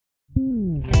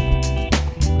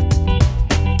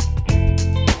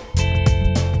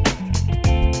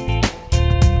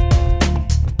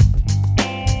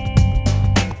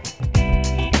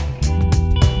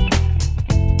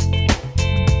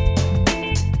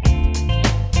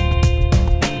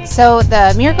So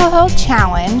the Miracle Hill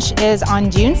Challenge is on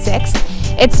June 6th.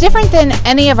 It's different than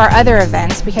any of our other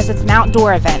events because it's an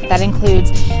outdoor event that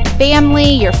includes family,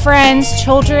 your friends,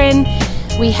 children.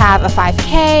 We have a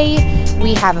 5K,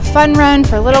 we have a fun run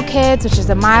for little kids, which is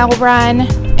a mile run,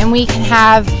 and we can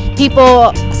have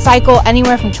people cycle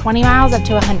anywhere from 20 miles up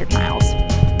to 100 miles.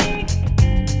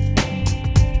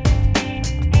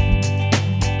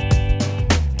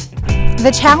 The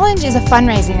challenge is a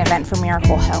fundraising event for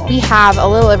Miracle Hill. We have a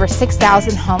little over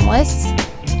 6,000 homeless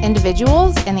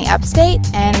individuals in the upstate,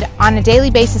 and on a daily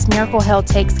basis Miracle Hill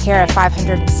takes care of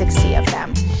 560 of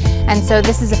them. And so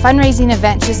this is a fundraising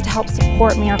event just to help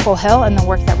support Miracle Hill and the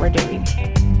work that we're doing.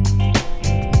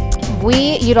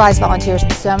 We utilize volunteers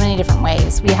in so many different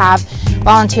ways. We have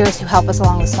volunteers who help us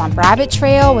along the Swamp Rabbit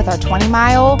Trail with our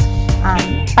 20-mile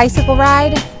bicycle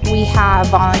ride. We have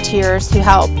volunteers who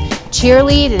help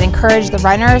cheerlead and encourage the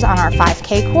runners on our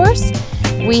 5K course.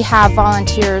 We have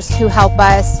volunteers who help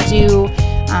us do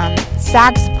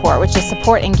SAG support, which is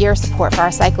support and gear support for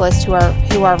our cyclists who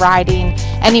are riding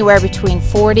anywhere between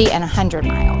 40 and 100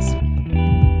 miles.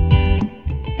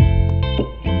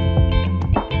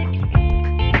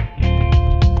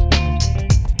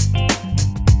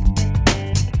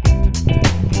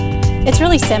 It's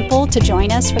really simple to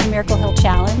join us for the Miracle Hill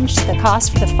Challenge. The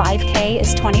cost for the 5K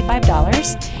is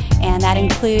 $25, and that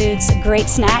includes great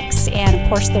snacks and of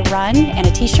course the run and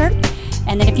a t-shirt.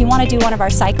 And then if you want to do one of our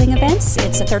cycling events,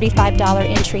 it's a $35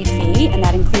 entry fee, and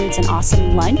that includes an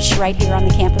awesome lunch right here on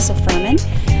the campus of Furman.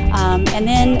 And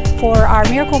then for our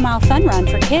Miracle Mile Fun Run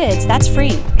for kids, that's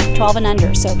free, 12 and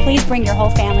under. So please bring your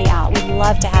whole family out. We'd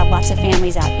love to have lots of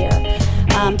families out here.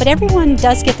 But everyone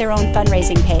does get their own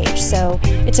fundraising page, so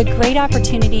it's a great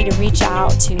opportunity to reach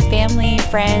out to family,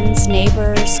 friends,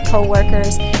 neighbors,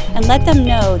 co-workers, and let them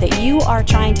know that you are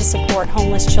trying to support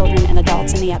homeless children and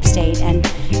adults in the upstate. And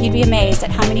you'd be amazed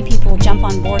at how many people jump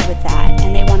on board with that,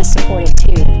 and they want to support it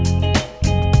too.